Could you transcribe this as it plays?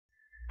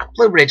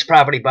Blue Ridge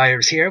Property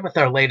Buyers here with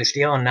our latest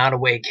deal in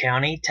Nottoway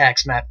County,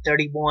 tax map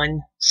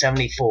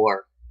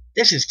 3174.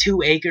 This is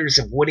 2 acres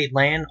of wooded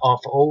land off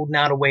Old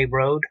Nottoway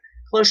Road,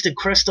 close to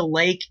Crystal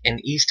Lake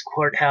and East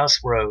Courthouse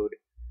Road.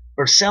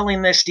 We're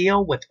selling this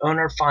deal with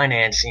owner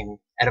financing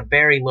at a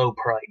very low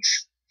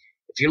price.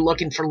 If you're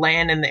looking for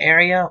land in the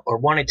area or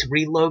wanted to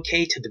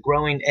relocate to the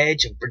growing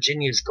edge of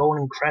Virginia's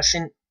Golden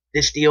Crescent,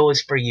 this deal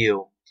is for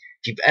you.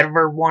 If you've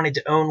ever wanted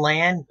to own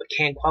land but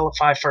can't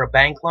qualify for a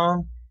bank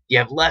loan, you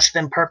have less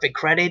than perfect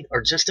credit,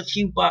 or just a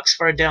few bucks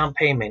for a down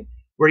payment,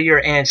 we're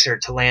your answer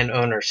to land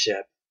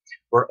ownership.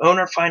 We're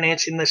owner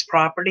financing this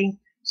property,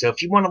 so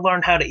if you want to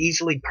learn how to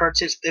easily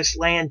purchase this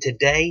land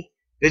today,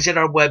 visit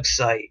our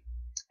website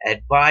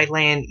at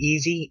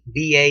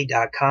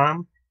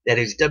buylandeasyva.com. That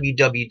is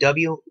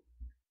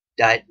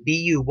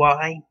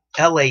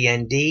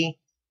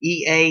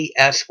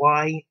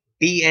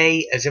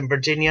www.buylandeasyva as in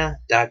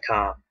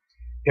Virginia.com.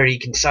 Here you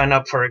can sign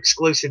up for our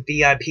exclusive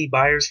VIP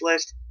buyers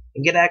list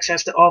and get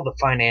access to all the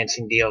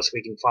financing deals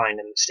we can find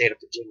in the state of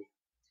Virginia.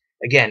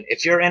 Again,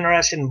 if you're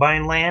interested in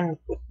buying land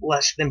with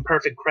less than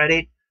perfect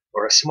credit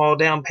or a small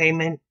down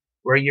payment,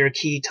 we're your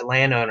key to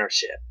land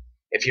ownership.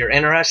 If you're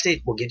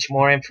interested, we'll get you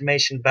more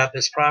information about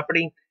this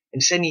property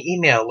and send you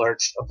email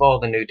alerts of all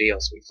the new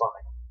deals we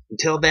find.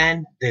 Until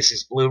then, this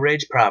is Blue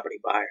Ridge Property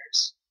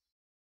Buyers.